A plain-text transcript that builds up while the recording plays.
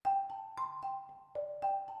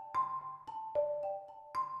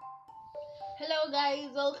Hello,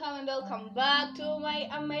 guys, welcome and welcome back to my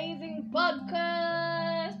amazing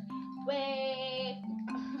podcast. Wait,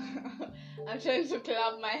 I'm trying to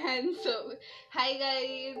clap my hands. So, hi,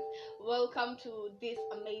 guys, welcome to this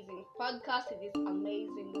amazing podcast with this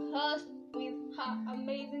amazing host with her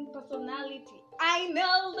amazing personality. I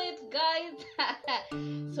nailed it, guys.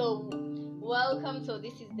 So, welcome. So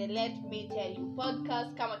this is the Let Me Tell You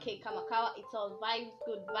podcast. Kamake Kamakawa. It's all vibes,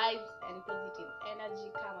 good vibes, and positive energy.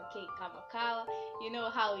 Kamake Kamakawa. You know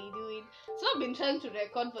how we do it. So I've been trying to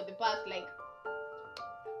record for the past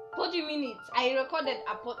 40 minutes. I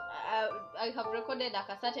have recorded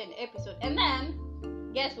a certain episode, and then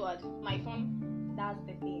guess what? My phone does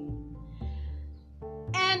the thing,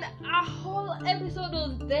 and a whole episode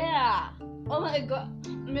was there. Oh my god,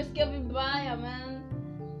 Miss Kevin Baya, man.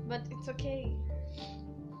 But it's okay.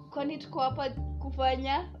 Kwani tuko hapa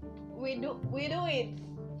kufanya, we do it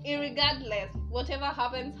irregardless. Whatever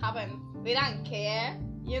happens. We don't care,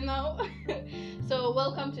 So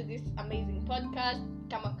welcome to this amazing podcast.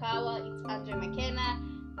 Kamakawa, it's Andre McKenna.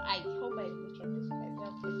 I hope I introduced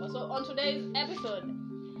myself before. So on today's episode,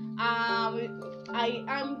 we are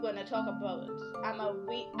gonna talk about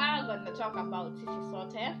Sisi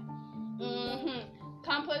Sote,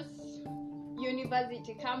 campus,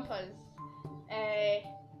 university campus,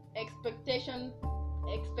 expectations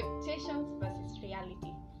versus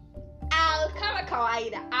reality. I'll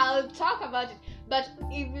talk about it, but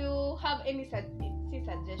if you have any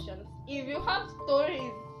suggestions, if you have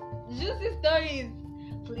stories, juicy stories,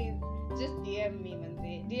 please just DM me, man.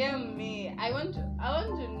 DM me. I want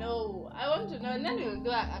to know, and then we'll do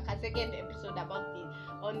a second episode about this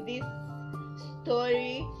on this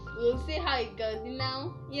story. We'll see how it goes. You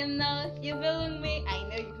feeling me? I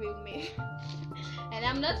know you feel me. And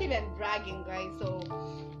I'm not even bragging, guys. So,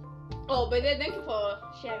 but then thank you for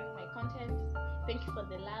sharing my content. Thank you for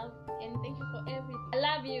the love, and thank you for everything. I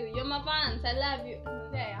love you. You're my fans. I love you.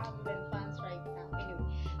 I have even fans right now. Anyway,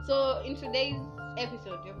 so in today's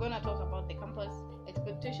episode, we're gonna talk about the campus,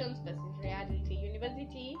 expectations versus reality,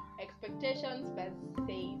 university expectations versus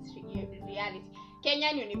reality,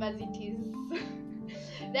 Kenyan universities.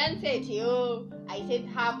 Don't say it, I said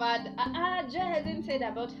Harvard. Joy hasn't said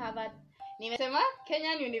about Harvard. Nimesema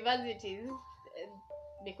Kenyan universities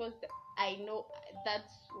because I know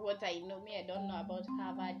that's what I know. Me, I don't know about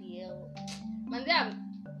Harvard, Yale. Manze,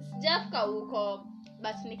 sijafika huko,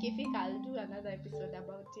 but nikifika I'll do another episode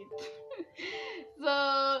about it.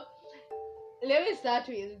 So let me start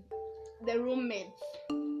with the roommates.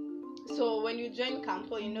 So when you join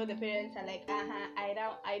campo, the parents are like,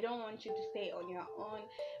 I don't want you to stay on your own.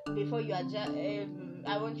 Before you adjust,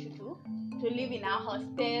 I want you to live in our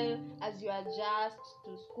hostel as you adjust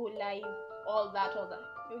to school life, all that.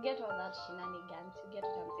 You get all that shenanigans. You get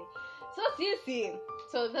what I'm saying? So Sisi,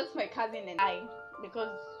 so that's my cousin and I,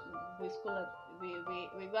 because we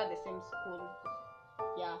go at the same school.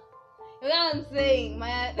 Yeah, you know what I'm saying,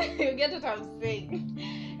 man. You get what I'm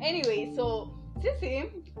saying. Anyway, so Sisi,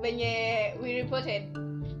 when we reported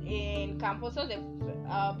in campus, so the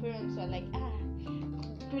parents were like,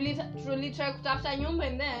 truly try kutafuta nyumba,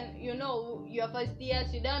 and then your first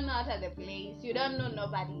years, you don't know out of the place, you don't know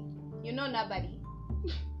nobody,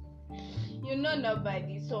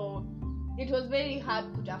 nobody. So it was very hard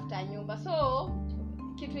kutafuta nyumba. So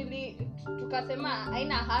kitwili tukasema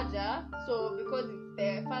haina haja, so because it's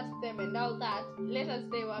the first term and all that, let us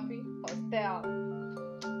stay wapi? Hostel.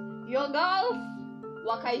 Your girls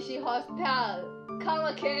wakaishi hostel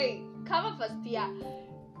kama first year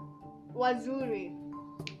wazuri.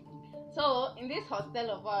 So in this hostel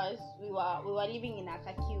of ours, we were living in a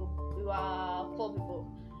cube. We were 4 people.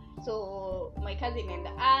 So my cousin and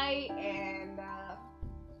I and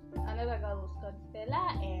another girl was called Stella,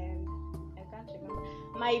 and I can't remember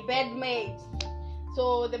my bedmates.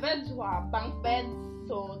 So the beds were bunk beds,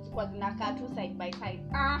 so it was zinakaa two side by side.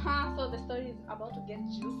 So the story is about to get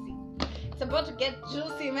juicy. It's about to get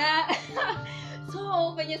juicy, man.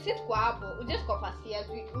 So when you sit kwa hapo, just go first years,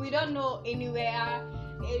 we don't know anywhere.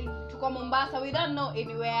 Tuko Mombasa, we don't know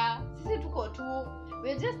anywhere. Sisi tuko tu,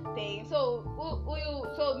 we're just staying. So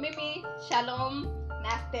maybe Shalom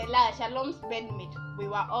na Stella, Shalom's bedmate, we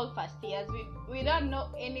were all first years. We don't know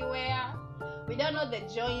anywhere. We don't know the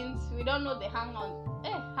joints. We don't know the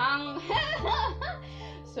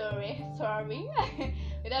sorry.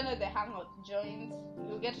 We don't know the hangout joints.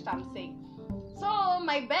 You get what I'm saying. So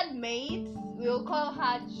my bedmate, we'll call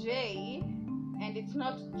her Jay, and it's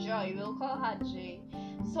not Joy. We'll call her Jay.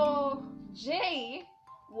 So Jay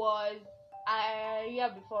was a year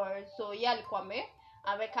before, so alikuwa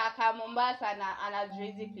amekaa Mombasa na anajua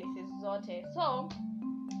hizi places zote. So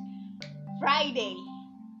Friday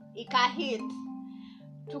ikahit.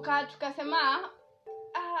 Tukasema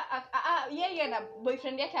yeye na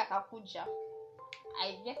boyfriend yake akakuja.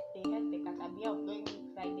 I guess they had the katabia of going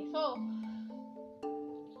Friday. So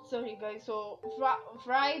sorry guys, so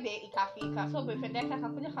Friday ikafika. So boyfriend yake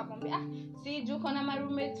akakuja akamwambia, si juko na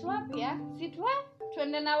roommates wapya, si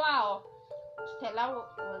tuende na wao. Stella was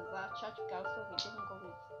a church girl, so we didn't go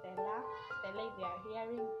with Stella. Stella, if you are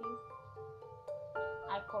hearing this,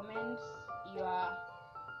 I commend your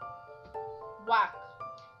work.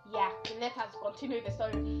 Yeah, let us continue the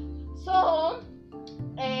story. So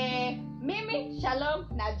mimi, Shalom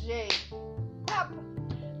na Jay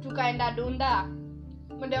tukaenda Dunda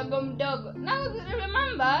mdogo. Now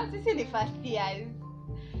remember, sisi ni first years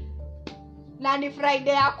na ni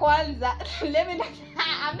Friday ya kwanza.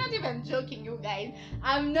 I'm not even joking, you guys.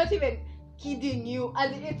 I'm not even kidding you,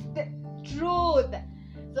 as it's the truth.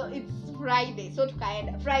 So it's Friday, so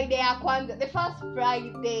tukaenda Friday ya kwanza, the first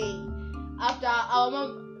Friday after our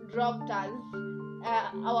mom dropped us.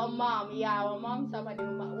 Our mom somebody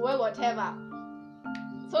whatever.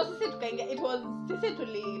 So sisi tukaingia, it was sisi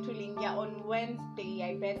tuliingia on Wednesday,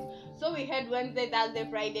 I bet. So we had Wednesday, Thursday,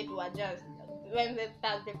 Friday to adjust. Wednesday,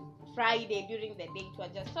 Thursday, Friday during the day to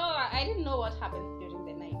adjust. So I didn't know what happens during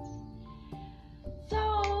the night.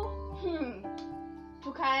 So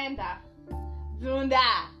tukaenda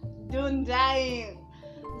Dunda.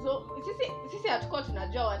 So sisi hatukuwa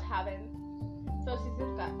tunajua what happens. So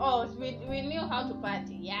we knew how to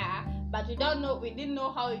party, yeah, but we didn't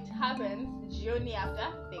know how it happens jioni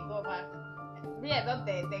after they go back. We thought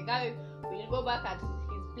the guy will go back at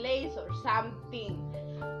his place or something.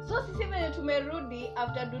 So sisi when tumerudi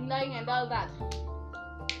after Dundai and all that,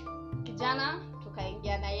 kijana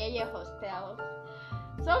tukaingia na yeye hostel.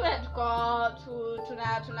 So when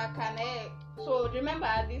tunakane. So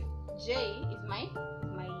remember, this Jay is my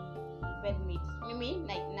bedmate. Mimi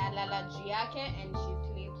nalala juu yake and she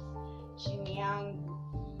sleeps chini yangu.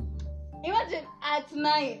 Imagine at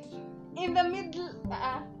night in the middle,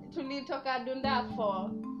 tulitoka Dunda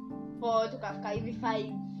for tukafika hivi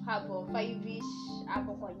 5ish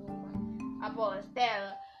hapo kwa nyumba hapo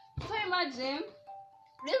hostel. So imagine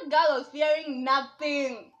this girl was fearing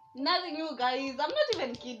nothing, you guys. I'm not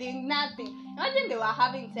even kidding, nothing. Imagine they were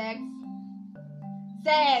having sex,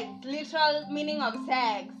 literal meaning of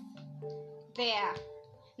sex there.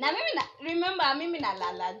 Na mimi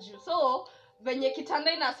nalala juu. So venye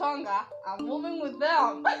kitanda inasonga, I'm moving with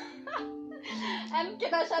them. And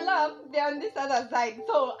kina Shalom, they're on this other side.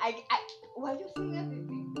 So I were you seeing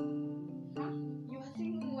everything? Huh? You were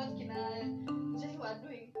seeing what kina Jay were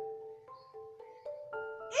doing?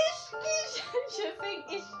 Ish. She was saying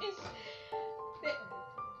ish.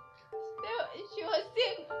 She was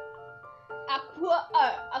saying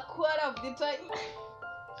a quarter of the time.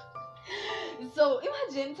 So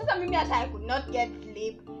imagine, sasa mimi hata I could not get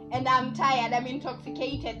sleep, and I'm tired, I'm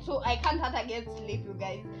intoxicated, so I can't hata get sleep, you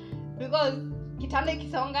guys, because kitanda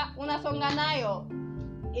ikisonga unasonga nayo,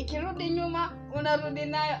 ikirudi nyuma unarudi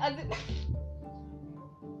nayo.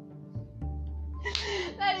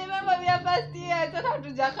 I remember we are first year, so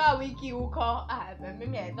hatujakaa wiki huko.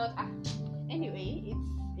 Mimi I thought anyway,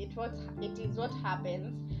 it is what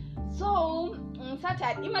happens. So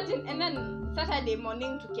Saturday, imagine, and then Saturday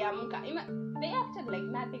morning tukiamka, they acted like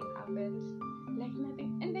nothing happened,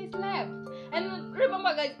 and they slept. And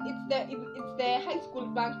remember guys, it's the high school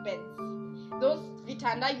bunk beds, those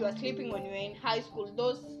vitanda you are sleeping when you were in high school,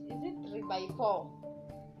 those, is it 3x4?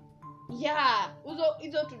 Yeah,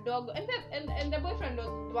 uzo tudogo. And the boyfriend was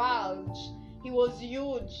bulge, he was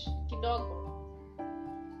huge kidogo,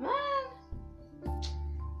 man.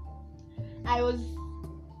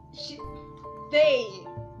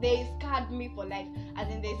 They scarred me for life, as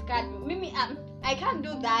in they scarred me. Mimi I can't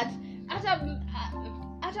do that.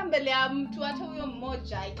 Hata mbele ya mtu hata huyo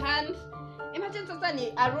mmoja I can't. Imagine sasa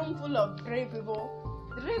ni a room full of 3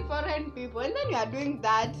 foreign people, and then you are doing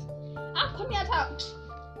that. Akoni hata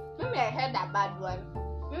maybe I had a bad one.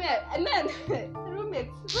 And then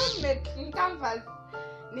roommate in campus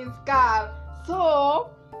ni scar. So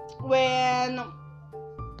when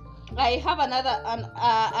I have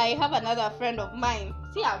another friend of mine.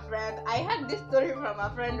 See, a friend. I heard this story from a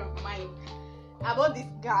friend of mine about this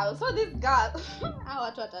girl. So this girl,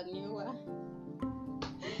 what I knew.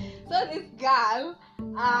 So this girl,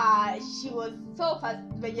 she was so fast.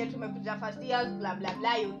 When you tumekuja first years, blah blah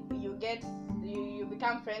blah. You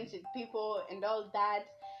become friends with people and all that.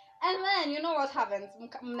 And then you know what happens?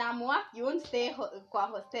 Mnamua, you won't stay kwa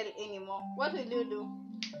hostel anymore. What will you do?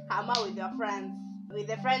 Hama with your friends. With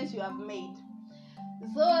the friends you have made.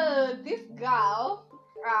 So this girl,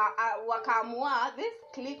 wakaamua, this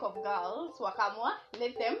clique of girls wakaamua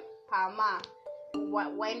let them hama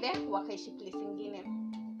waende wakaishi place ingine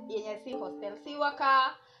yenye si hostel, si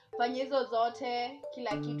wakafanya hizo zote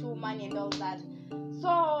kila kitu, money and all that. So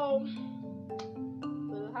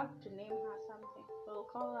we'll have to name her something. We'll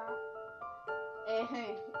call her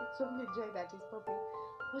it's only Joy that is popping.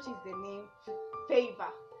 What is the name?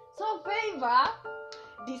 Favor. So Favor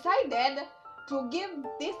decided to give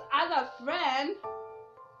this other friend,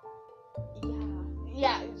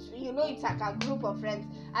 it's like a group of friends.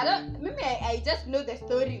 I just know the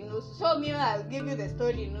story, so maybe I'll give you the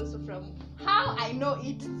story, from how I know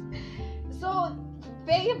it. So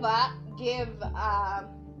Favor gave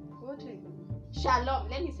Shalom.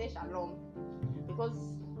 Let me say Shalom because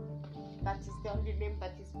that is the only name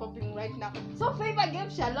that is popping right now. So Favor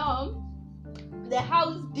gave Shalom the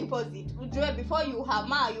house deposit. Before you have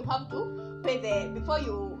you have to pay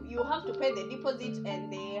you have to pay the deposit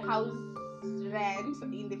and the house rent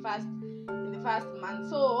in the first month.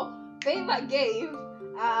 So Favor gave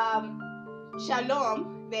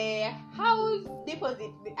Shalom the house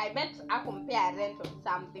deposit. I bet I compare rent or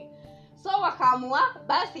something. So wakaamua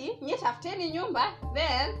basi nye tafuteni nyumba,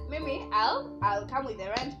 then maybe I'll come with the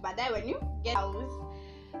rent baadaye when you get house.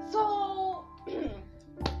 So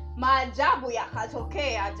maajabu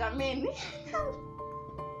yakatokea jameni.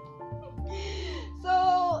 So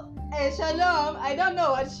Shalom, I don't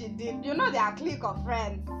know what she did. They are a clique of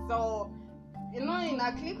friends. So in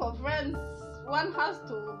a clique of friends, one has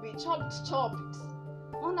to be chopped.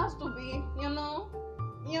 One has to be, you know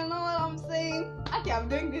what I'm saying? Okay, I'm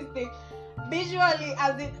doing this thing visually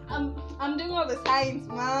as it I'm doing all the signs,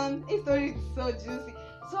 man. It's so juicy.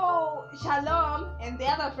 So Shalom and the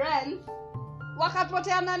other friends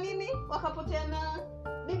wakapoteana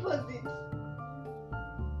deposit.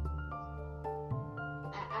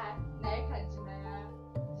 Naeka jina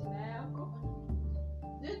yako.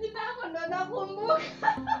 Jina yako ndo nakumbuka.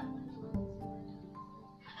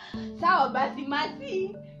 Sawa basi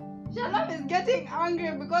Masi. Shalom is getting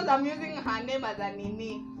angry because I'm using her name as a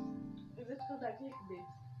nini. Is it called a clickbait?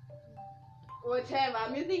 Whatever,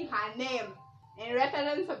 I'm using her name in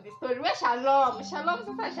reference of the story. Where Shalom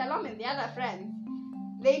and the other friends,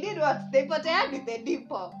 they did what? They put her with the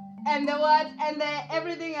depot and the what and the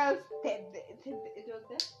everything else. It was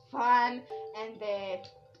the fun and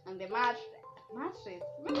the mattress.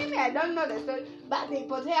 Maybe I don't know the story, but they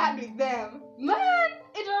put her with them. Man,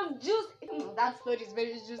 it was juicy. That story is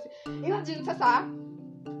very juicy. Imagine sasa,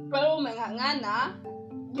 wewe umeng'ang'ana,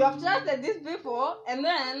 you have trusted these people, and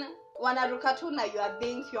then wanaruka tu na your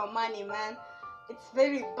things, your money, man. It's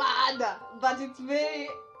very bad, but it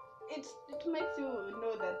makes you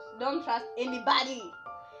know that don't trust anybody.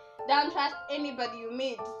 Don't trust anybody you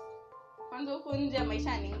meet. Kwanza huku nje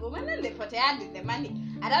maisha ni ngumu. And then they potted with the money.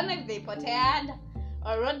 I don't know if they potted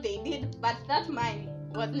or what they did, but that money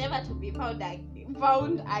was never to be found again.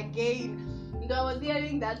 And I was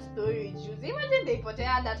hearing that story, Juice. Imagine they potted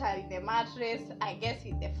that with the mattress, I guess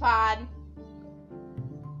with the fan.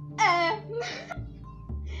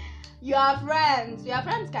 Your friends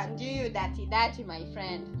can do you dirty, my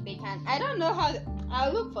friend. They can. I don't know how.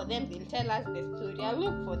 I'll look for them. They'll tell us the story. I'll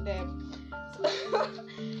look for them.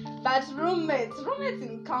 But roommates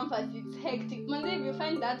in campus, it's hectic. Monday, if you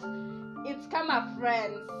find that it's come a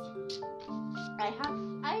friends. I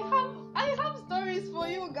have stories for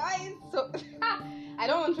you guys. So I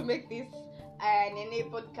don't want to make this Nene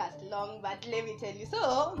podcast long, but let me tell you.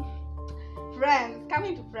 So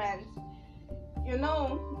coming to friends.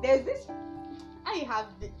 There's this. I have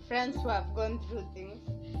friends who have gone through things.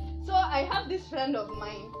 So I have this friend of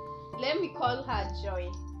mine. Let me call her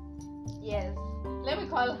Joy. Yes, let me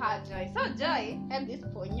call her Joy. So Joy had this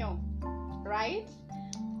ponyo, right?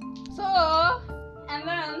 So, and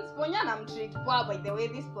then ponyo namtreat poa. By the way,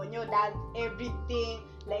 this ponyo does everything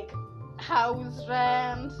like house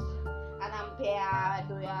rent, and ampea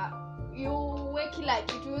doya. You work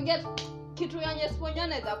like it. You get kitu yenye ponyo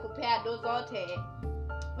naweza kupea do zote.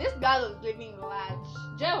 This girl was living large.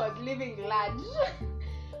 Joy was living large.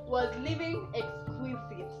 Was living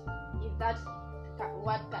exquisite. If that's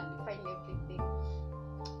what can define everything.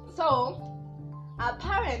 So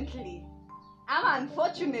apparently,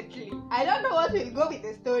 unfortunately, I don't know what will go with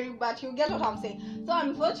the story, but you get what I'm saying. So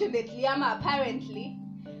unfortunately,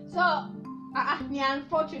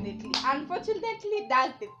 unfortunately,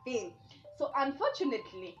 that's the thing. So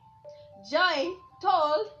unfortunately, Joy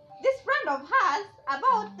told this friend of hers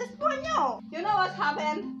about the sponyo. You know what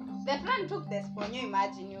happened? The friend took the sponyo.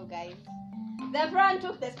 Imagine, you guys. The friend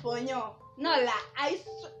took the sponyo. No,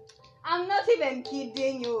 I'm not even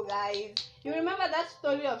kidding you guys. You remember that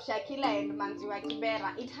story of Shakila and Manziwa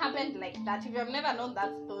Kibera? It happened like that. If you have never known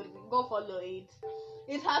that story, go follow it.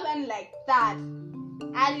 It happened like that.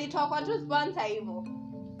 Alitoka tu sponsor hivyo.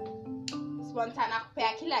 Sponsor na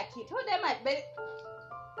kupea kila kitu. Who them at bed?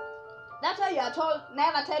 That's why you are told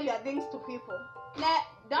never tell your things to people.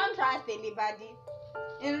 Don't trust anybody.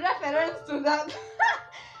 In reference to that,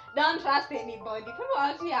 don't trust anybody. People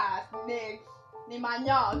out here are snakes. Ni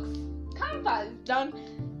manyoks. Campers. Don't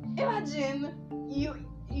imagine you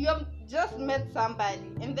just met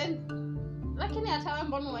somebody and then lakini hata wewe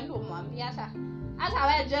mbona uende umwambia hata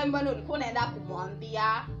wewe je mbona ulikuwa unaenda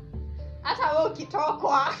kumwambia hata wewe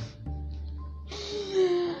ukitokwa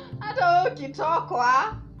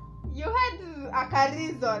you had a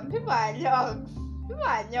reason. People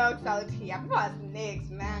are nyoks out here. People are snakes,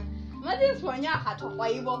 man. Imagine Sponyo akatokwa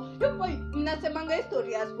hivyo. Yupo mnasemanga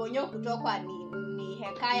historia ya Sponyo kutokwa ni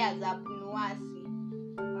hekaya za Abnuwasi.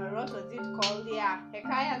 Or what was it called? Yeah,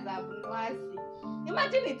 hekaya za Abnuwasi.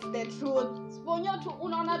 Imagine it's the truth. Sponyo tu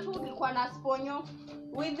unaona tu ulikuwa na Sponyo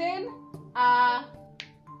within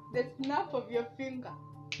the snap of your finger.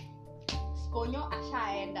 Sponyo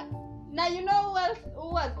ashaenda. Now you know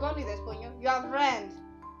who has gone with the Sponyo? Your friend.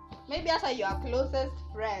 Maybe as your closest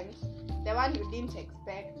friend, the one you didn't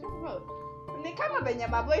expect. Bro, ni kama venye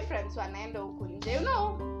my boyfriends wanaenda huku nje, you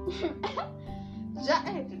know.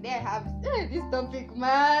 Today I have this topic,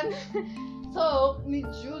 man. So,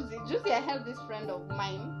 Juicy, I have this friend of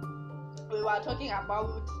mine. We were talking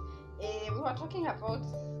about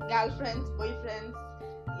girlfriends, boyfriends,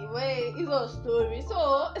 is a story.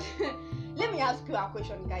 So, let me ask you a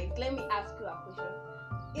question, guys.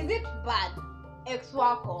 Is it bad ex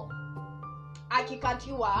wako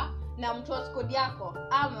akikatiwa na mtu wa skodi yako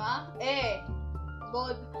ama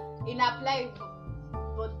both in apply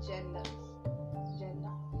both genders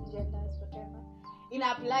whatever in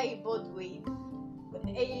apply both ways,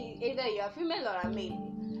 either you are female or a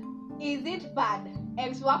male? Is it bad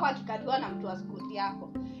ex wako akikatiwa na mtu wa skodi yako?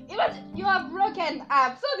 Even you are broken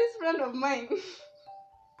up. So this friend of mine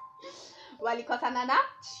walikosana na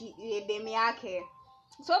demi yake.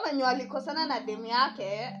 So when you walikosana na demi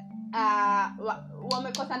yake,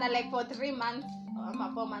 wamekosana like for 3 months or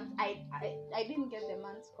 4 months. I didn't get the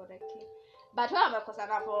months correctly, but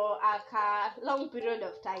wamekosana for a long period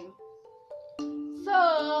of time.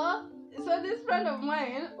 So this friend of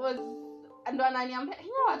mine was ndo ananiambia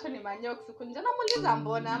watu ni manyoka. Siku njana muuliza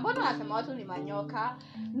mbona nasema watu ni manyoka.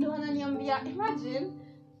 Ndo ananiambia imagine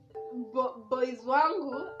boys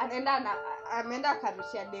wangu ameenda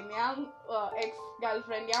karushia demi yangu ex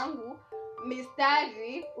girlfriend yangu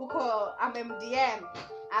mistari uko amemdm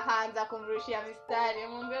akaanza kumrushia mistari.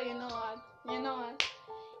 Amwambia you know what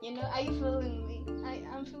are you feeling me?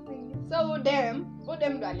 I'm feeling you. So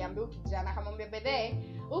udem ndo aliambia kijana akamwambia bedhe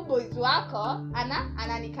boys wako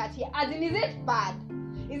ananikatia. As in, is it bad?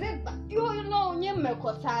 You know nye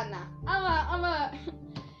mmekosana ama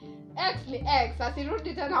ex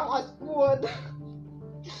asirudi tena was good.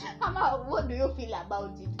 What do you feel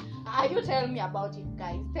about it? You tell me about it,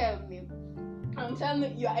 guys. Tell me. Tell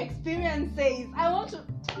me your experience says. I want to.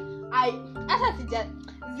 Hata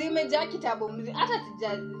zimeja kitabu mzima. Hata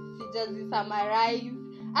summarize.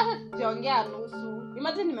 Hata sijaongea nusu.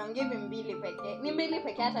 Imagine nimeongea hivi mbili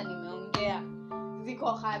peke hata nimeongea.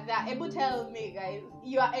 Ziko kadhaa. Ebu tell me, guys,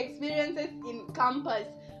 your experiences in campus.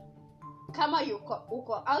 Kama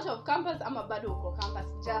uko out of campus ama bado uko campus,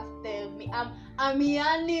 just tell me. I'm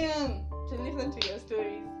yearning to listen to your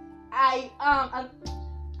stories. I am.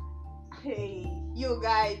 Hey, you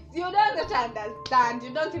guys, you don't understand.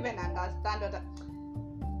 You don't even understand what.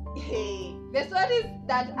 Hey, the stories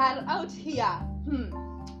that are out here.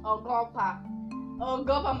 Ogopa,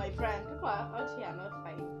 my friend. People out here are not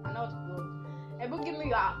fine. Are not good. Ebu, give me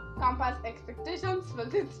your campus expectations for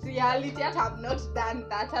this reality. I have not done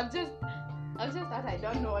that. I've just that I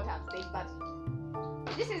don't know what I've said, but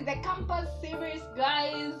this is the campus series,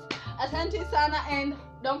 guys. Asante sana, and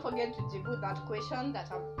don't forget to jibu that question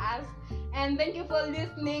that I've asked. And thank you for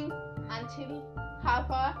listening until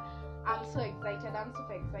half. I'm so excited. I'm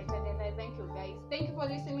super excited, and I thank you, guys. Thank you for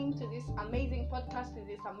listening to this amazing podcast with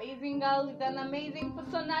this amazing girl with an amazing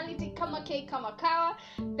personality, Kamakawa.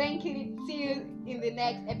 Thank you. See you in the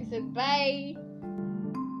next episode. Bye.